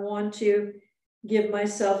 so I want to give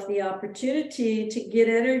myself the opportunity to get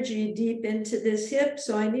energy deep into this hip,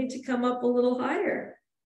 so I need to come up a little higher,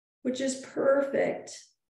 which is perfect.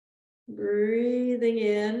 Breathing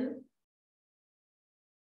in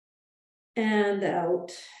and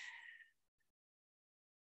out.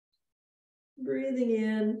 Breathing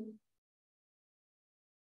in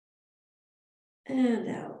and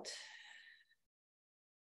out.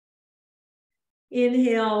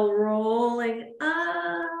 Inhale, rolling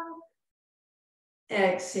up.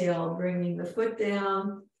 Exhale, bringing the foot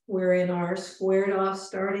down. We're in our squared off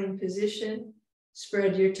starting position.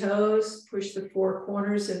 Spread your toes, push the four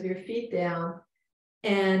corners of your feet down.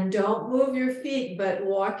 And don't move your feet, but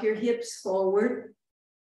walk your hips forward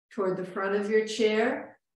toward the front of your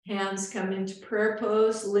chair. Hands come into prayer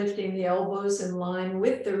pose, lifting the elbows in line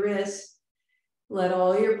with the wrists. Let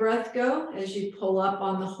all your breath go as you pull up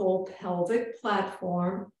on the whole pelvic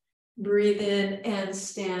platform. Breathe in and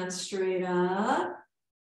stand straight up.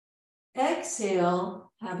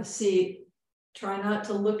 Exhale, have a seat. Try not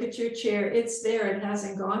to look at your chair. It's there, it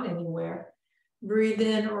hasn't gone anywhere. Breathe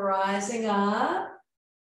in, rising up.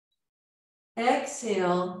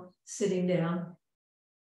 Exhale, sitting down.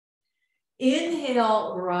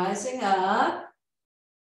 Inhale, rising up.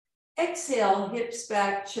 Exhale, hips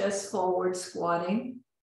back, chest forward, squatting.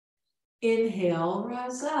 Inhale,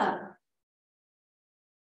 rise up.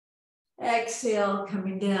 Exhale,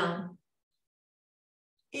 coming down.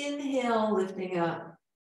 Inhale, lifting up.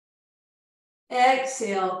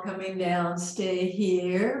 Exhale, coming down. Stay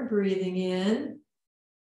here, breathing in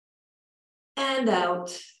and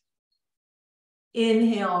out.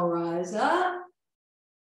 Inhale, rise up.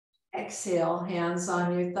 Exhale, hands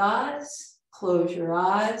on your thighs. Close your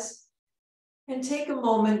eyes. And take a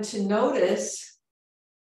moment to notice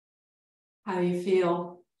how you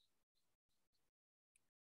feel.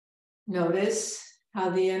 Notice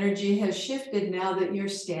how the energy has shifted now that you're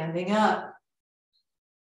standing up.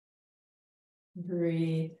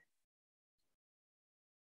 Breathe.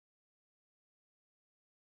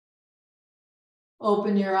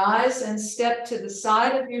 Open your eyes and step to the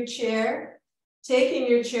side of your chair, taking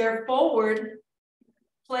your chair forward,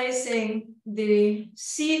 placing the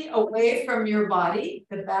seat away from your body.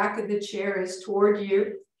 The back of the chair is toward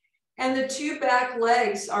you, and the two back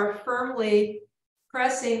legs are firmly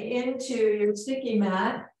pressing into your sticky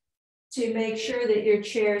mat to make sure that your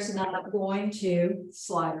chair is not going to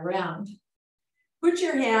slide around. Put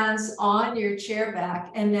your hands on your chair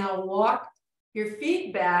back and now walk your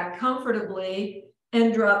feet back comfortably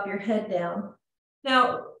and drop your head down.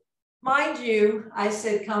 Now, mind you, I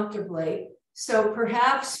said comfortably. So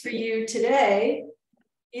perhaps for you today,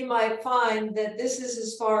 you might find that this is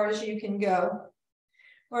as far as you can go.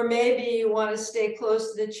 Or maybe you want to stay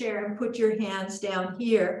close to the chair and put your hands down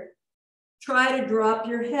here. Try to drop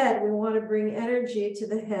your head. We want to bring energy to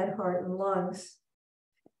the head, heart, and lungs.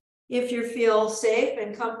 If you feel safe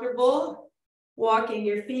and comfortable, walking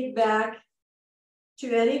your feet back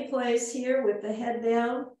to any place here with the head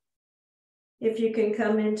down. If you can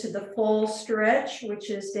come into the full stretch, which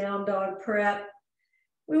is down dog prep.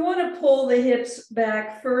 We want to pull the hips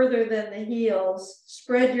back further than the heels.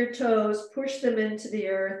 Spread your toes, push them into the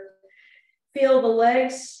earth. Feel the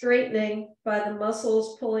legs straightening by the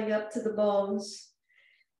muscles pulling up to the bones.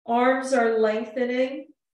 Arms are lengthening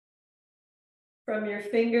from your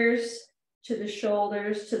fingers to the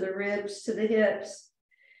shoulders, to the ribs, to the hips.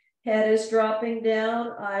 Head is dropping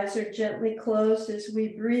down, eyes are gently closed as we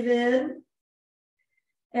breathe in.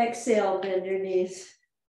 Exhale, bend your knees.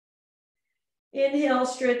 Inhale,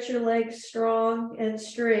 stretch your legs strong and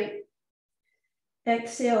straight.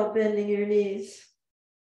 Exhale, bending your knees.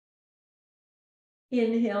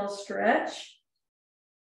 Inhale, stretch.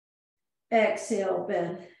 Exhale,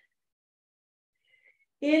 bend.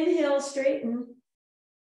 Inhale, straighten.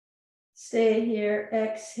 Stay here,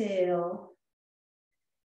 exhale.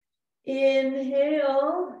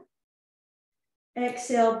 Inhale.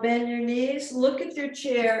 Exhale, bend your knees, look at your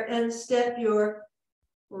chair and step your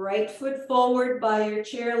right foot forward by your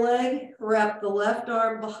chair leg. Wrap the left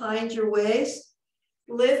arm behind your waist.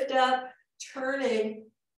 Lift up, turning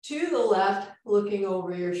to the left, looking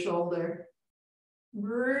over your shoulder.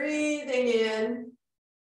 Breathing in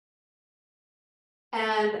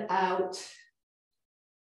and out.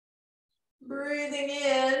 Breathing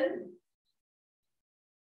in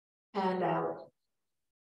and out.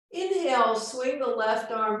 Inhale, swing the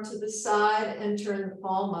left arm to the side and turn the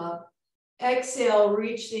palm up. Exhale,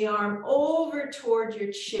 reach the arm over toward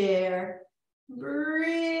your chair.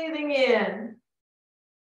 Breathing in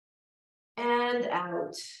and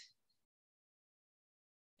out.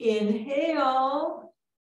 Inhale,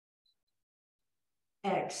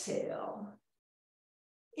 exhale.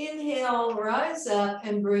 Inhale, rise up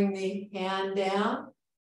and bring the hand down.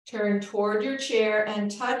 Turn toward your chair and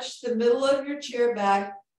touch the middle of your chair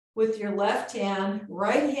back with your left hand.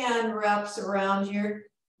 Right hand wraps around your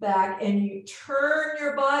back and you turn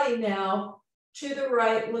your body now to the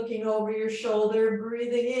right, looking over your shoulder,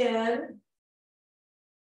 breathing in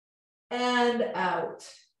and out.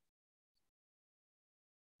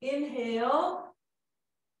 Inhale,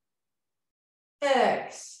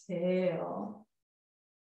 exhale.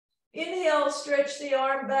 Inhale, stretch the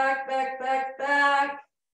arm back, back, back, back.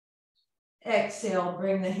 Exhale,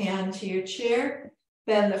 bring the hand to your chair.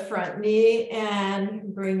 Bend the front knee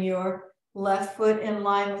and bring your left foot in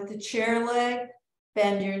line with the chair leg.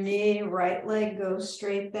 Bend your knee, right leg goes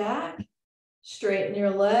straight back. Straighten your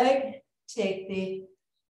leg. Take the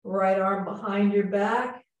right arm behind your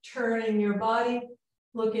back, turning your body,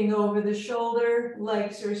 looking over the shoulder.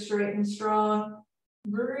 Legs are straight and strong.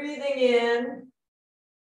 Breathing in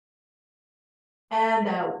and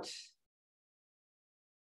out.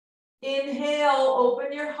 Inhale,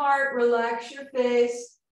 open your heart, relax your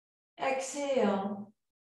face. Exhale.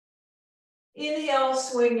 Inhale,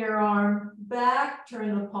 swing your arm back,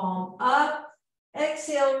 turn the palm up.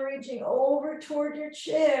 Exhale, reaching over toward your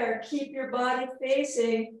chair. Keep your body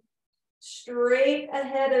facing straight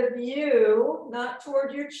ahead of you, not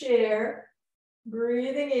toward your chair.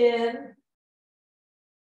 Breathing in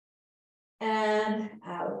and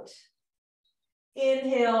out.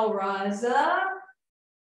 Inhale, rise up.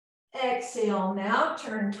 Exhale, now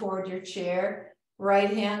turn toward your chair.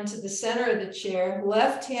 Right hand to the center of the chair,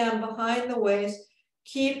 left hand behind the waist.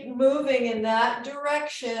 Keep moving in that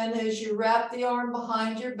direction as you wrap the arm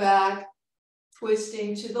behind your back,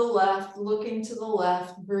 twisting to the left, looking to the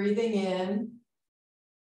left, breathing in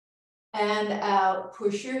and out.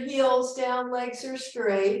 Push your heels down, legs are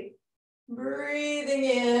straight. Breathing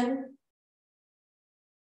in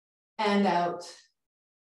and out.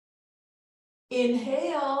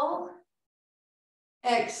 Inhale.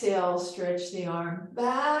 Exhale, stretch the arm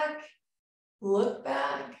back, look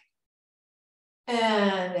back,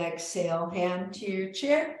 and exhale, hand to your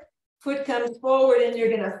chair. Foot comes forward and you're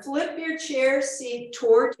gonna flip your chair seat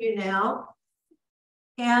toward you now.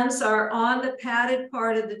 Hands are on the padded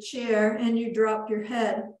part of the chair and you drop your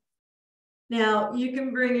head. Now you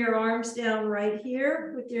can bring your arms down right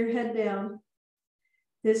here with your head down.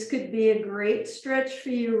 This could be a great stretch for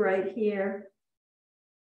you right here.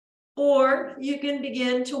 Or you can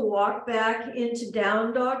begin to walk back into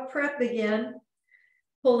down dog prep again,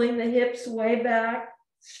 pulling the hips way back,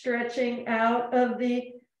 stretching out of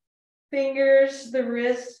the fingers, the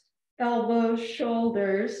wrists, elbows,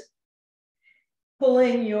 shoulders,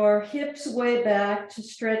 pulling your hips way back to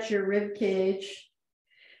stretch your rib cage.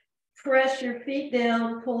 Press your feet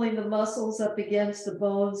down, pulling the muscles up against the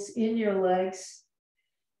bones in your legs.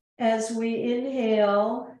 As we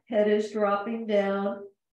inhale, head is dropping down.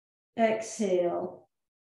 Exhale.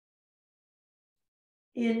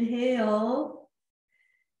 Inhale.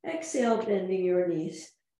 Exhale, bending your knees.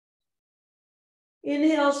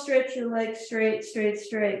 Inhale, stretch your legs straight, straight,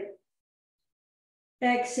 straight.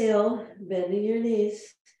 Exhale, bending your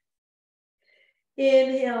knees.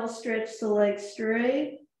 Inhale, stretch the legs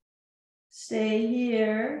straight. Stay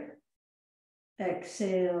here.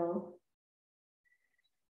 Exhale.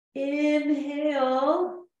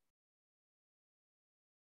 Inhale.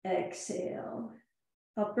 Exhale.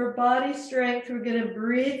 Upper body strength. We're going to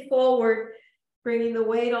breathe forward, bringing the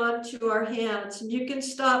weight onto our hands. And you can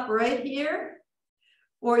stop right here,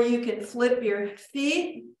 or you can flip your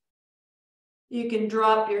feet. You can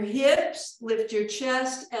drop your hips, lift your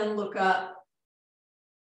chest, and look up.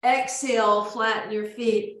 Exhale, flatten your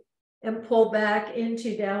feet, and pull back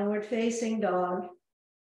into downward facing dog.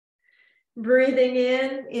 Breathing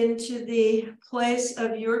in into the place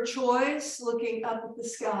of your choice, looking up at the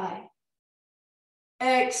sky.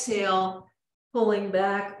 Exhale, Pulling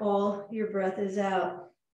back, all your breath is out.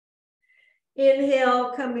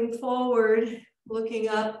 Inhale, coming forward, looking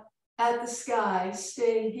up at the sky.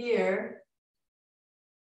 Stay here.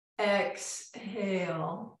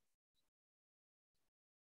 Exhale.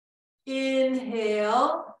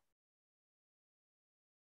 Inhale.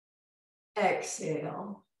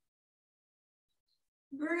 Exhale.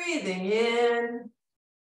 Breathing in.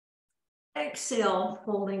 Exhale,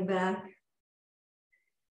 folding back.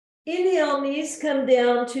 Inhale, knees come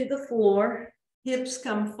down to the floor. Hips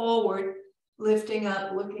come forward, lifting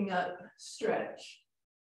up, looking up, stretch.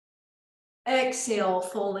 Exhale,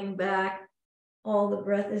 folding back. All the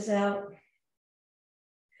breath is out.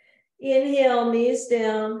 Inhale, knees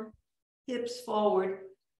down, hips forward,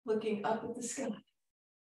 looking up at the sky.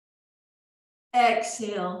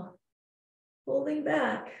 Exhale, folding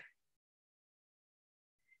back.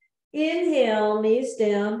 Inhale, knees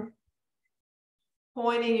down,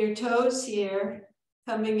 pointing your toes here,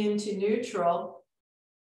 coming into neutral.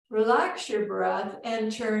 Relax your breath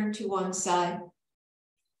and turn to one side.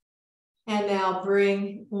 And now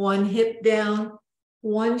bring one hip down,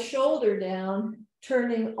 one shoulder down,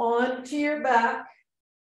 turning onto your back,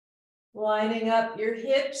 lining up your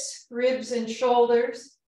hips, ribs, and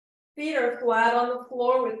shoulders. Feet are flat on the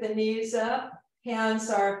floor with the knees up. Hands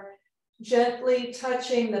are gently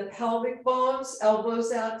touching the pelvic bones,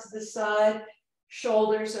 elbows out to the side.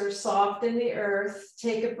 Shoulders are soft in the earth.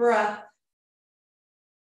 Take a breath.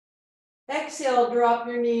 Exhale, drop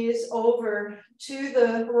your knees over to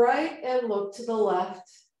the right and look to the left.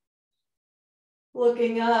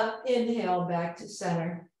 Looking up, inhale back to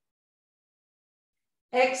center.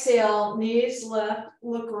 Exhale, knees left,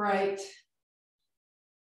 look right.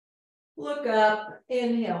 Look up,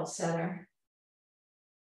 inhale center.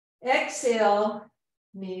 Exhale,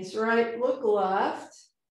 knees right, look left.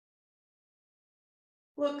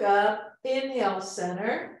 Look up, inhale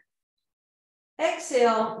center.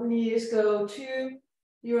 Exhale, knees go to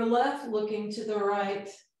your left, looking to the right.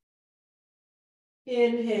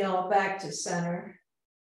 Inhale, back to center.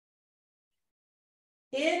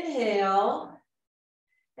 Inhale.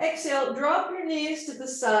 Exhale, drop your knees to the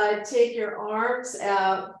side, take your arms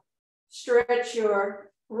out, stretch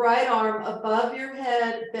your right arm above your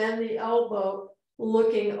head, bend the elbow,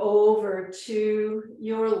 looking over to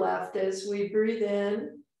your left as we breathe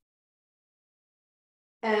in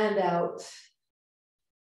and out.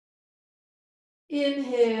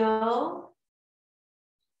 Inhale.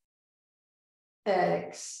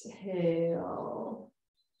 Exhale.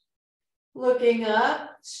 Looking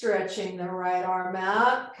up, stretching the right arm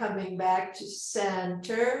out, coming back to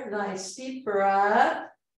center. Nice deep breath.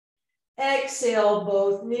 Exhale,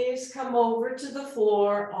 both knees come over to the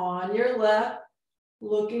floor on your left.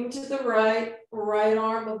 Looking to the right, right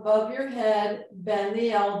arm above your head, bend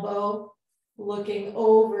the elbow. Looking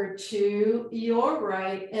over to your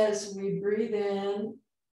right as we breathe in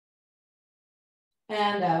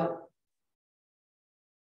and out.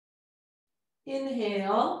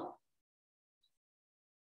 Inhale.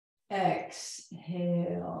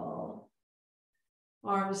 Exhale.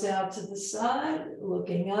 Arms out to the side,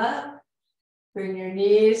 looking up. Bring your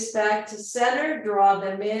knees back to center, draw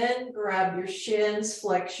them in, grab your shins,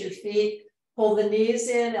 flex your feet, pull the knees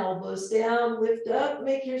in, elbows down, lift up,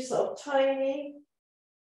 make yourself tiny.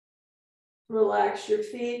 Relax your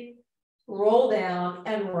feet, roll down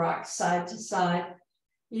and rock side to side,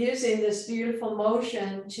 using this beautiful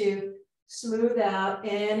motion to smooth out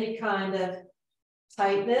any kind of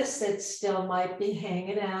tightness that still might be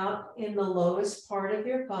hanging out in the lowest part of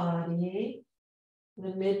your body,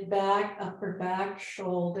 the mid-back, upper back,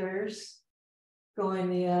 shoulders, going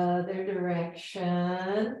the other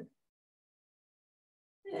direction.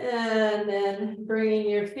 And then bringing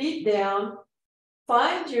your feet down,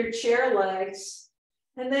 find your chair legs,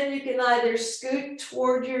 and then you can either scoot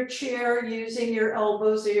toward your chair using your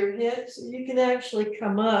elbows or your hips, or you can actually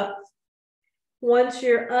come up. Once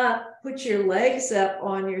you're up, put your legs up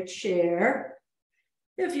on your chair.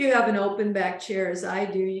 If you have an open back chair, as I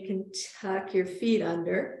do, you can tuck your feet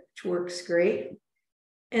under, which works great.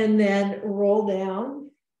 And then roll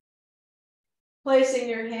down, placing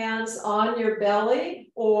your hands on your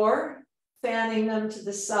belly or fanning them to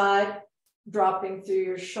the side, dropping through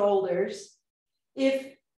your shoulders.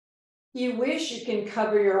 If you wish, you can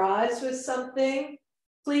cover your eyes with something.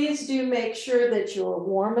 Please do make sure that you're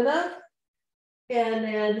warm enough. And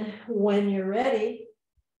then when you're ready,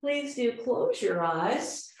 please do close your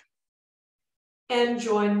eyes and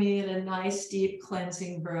join me in a nice deep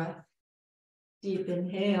cleansing breath. Deep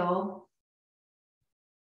inhale.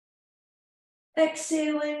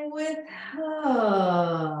 Exhaling with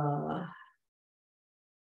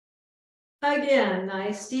Again,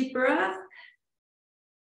 nice deep breath.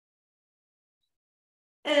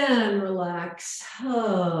 And relax.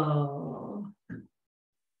 Oh.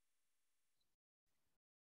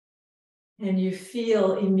 And you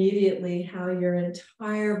feel immediately how your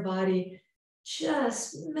entire body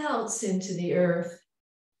just melts into the earth.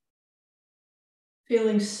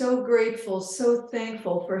 Feeling so grateful, so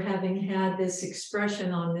thankful for having had this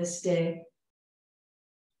expression on this day.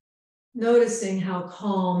 Noticing how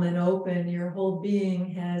calm and open your whole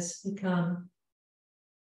being has become.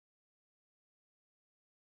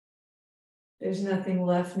 There's nothing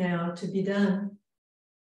left now to be done.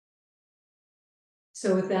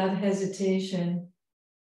 So without hesitation,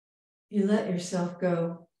 you let yourself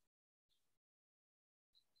go.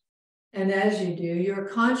 And as you do, your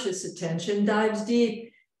conscious attention dives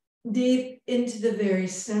deep, deep into the very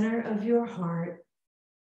center of your heart,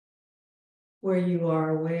 where you are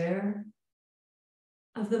aware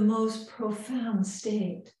of the most profound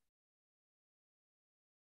state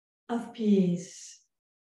of peace.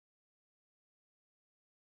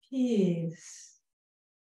 Peace.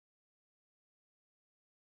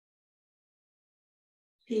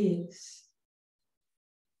 Peace.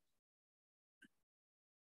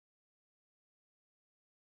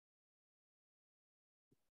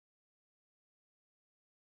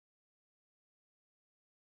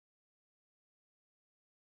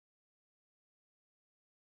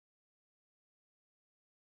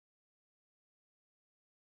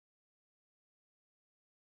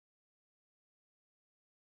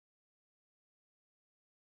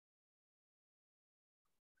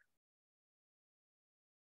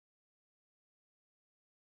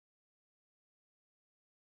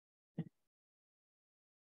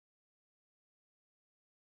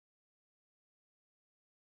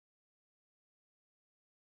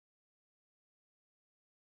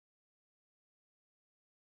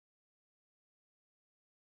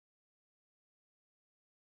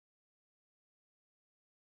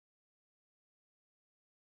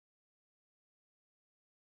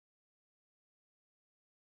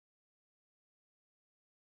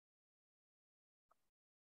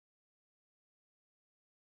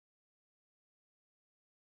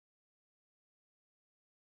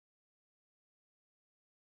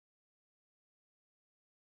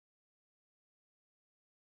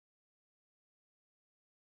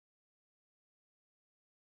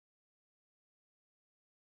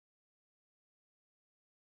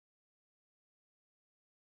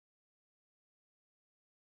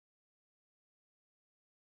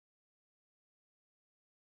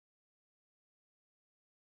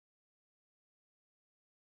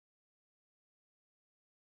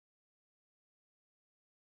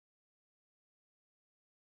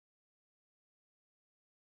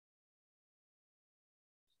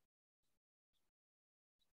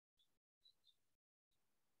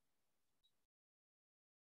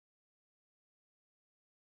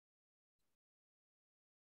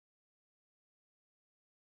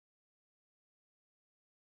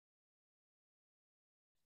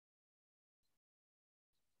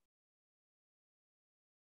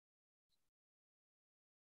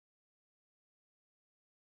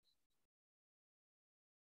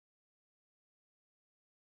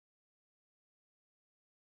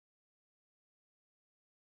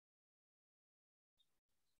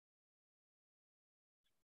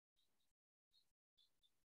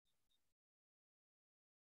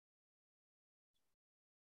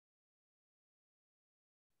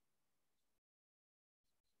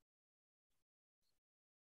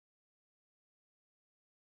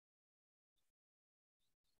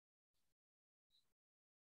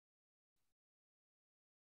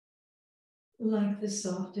 Like the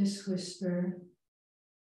softest whisper,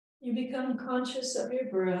 you become conscious of your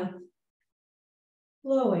breath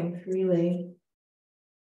flowing freely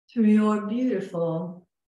through your beautiful,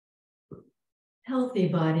 healthy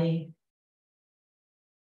body,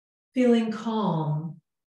 feeling calm,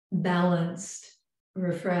 balanced,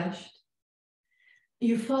 refreshed.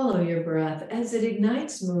 You follow your breath as it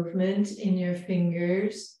ignites movement in your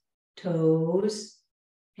fingers, toes,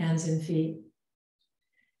 hands, and feet.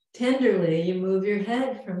 Tenderly, you move your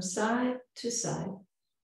head from side to side.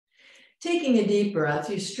 Taking a deep breath,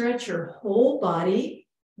 you stretch your whole body,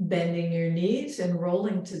 bending your knees and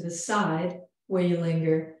rolling to the side where you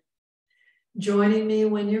linger. Joining me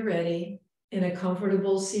when you're ready in a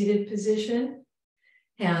comfortable seated position,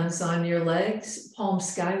 hands on your legs,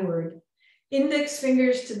 palms skyward, index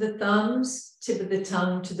fingers to the thumbs, tip of the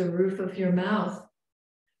tongue to the roof of your mouth.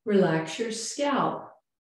 Relax your scalp,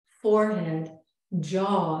 forehead,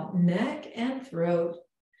 jaw, neck, and throat.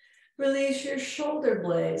 Release your shoulder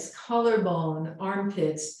blades, collarbone,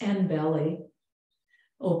 armpits, and belly.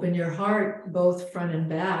 Open your heart, both front and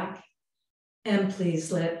back. And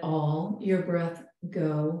please let all your breath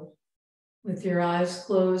go. With your eyes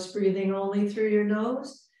closed, breathing only through your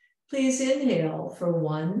nose, please inhale for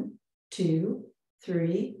 1, 2,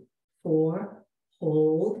 3, 4.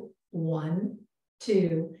 Hold 1,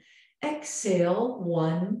 2. Exhale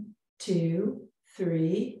 1, 2,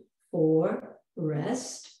 3, 4.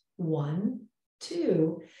 Rest 1,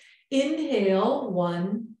 2. Inhale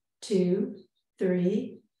 1, 2,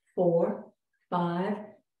 3, 4, 5,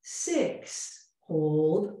 6.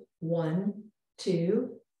 Hold 1, 2,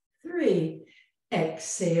 3.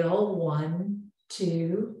 Exhale 1,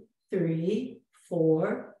 2, 3,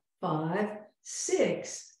 4, 5,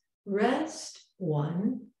 6. Rest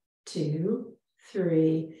 1, 2,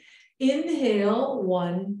 3. Inhale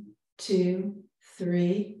 1, 2,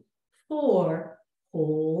 3, 4.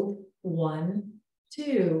 Hold 1,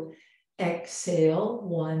 2. Exhale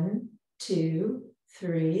 1, 2,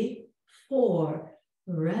 3, 4.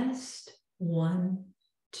 Rest 1,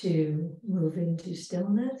 2. Move into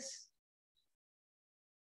stillness.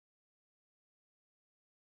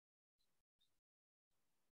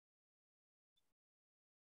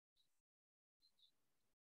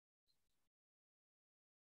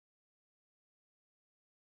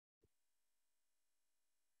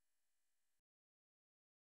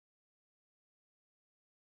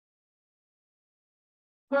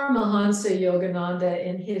 Paramahansa Yogananda,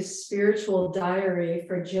 in his spiritual diary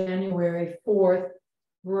for January 4th,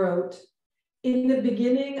 wrote, "In the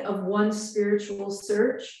beginning of one's spiritual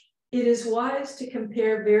search, it is wise to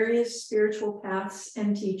compare various spiritual paths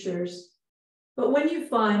and teachers. But when you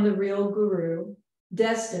find the real guru,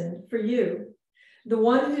 destined for you, the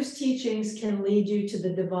one whose teachings can lead you to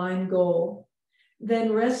the divine goal,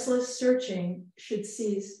 then restless searching should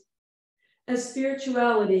cease. A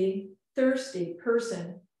spirituality thirsty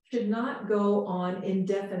person should not go on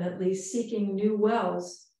indefinitely seeking new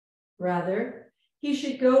wells. Rather, he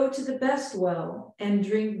should go to the best well and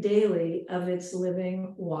drink daily of its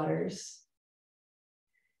living waters."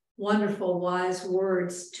 Wonderful, wise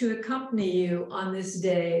words to accompany you on this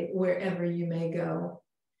day wherever you may go.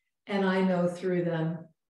 And I know through them,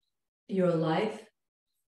 your life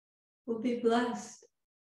will be blessed.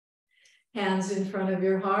 Hands in front of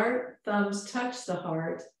your heart, thumbs touch the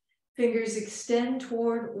heart, fingers extend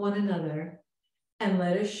toward one another, and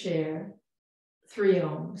let us share 3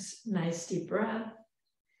 ohms. Nice deep breath.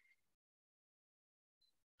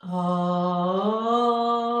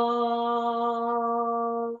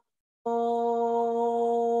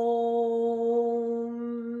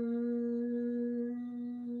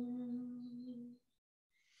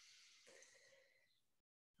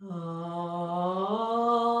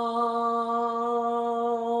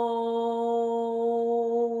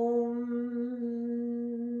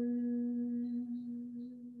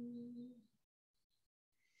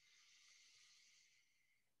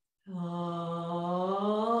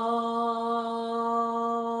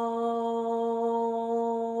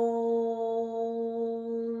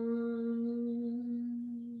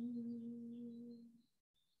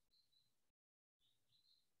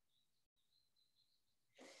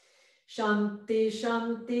 Shanti,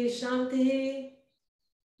 Shanti, Shanti.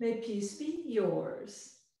 May peace be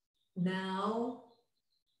yours, now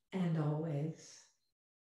and always.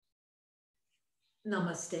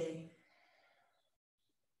 Namaste.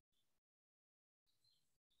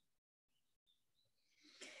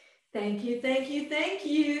 Thank you, thank you, thank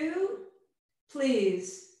you.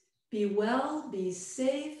 Please be well, be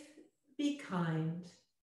safe, be kind.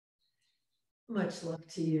 Much love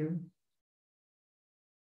to you.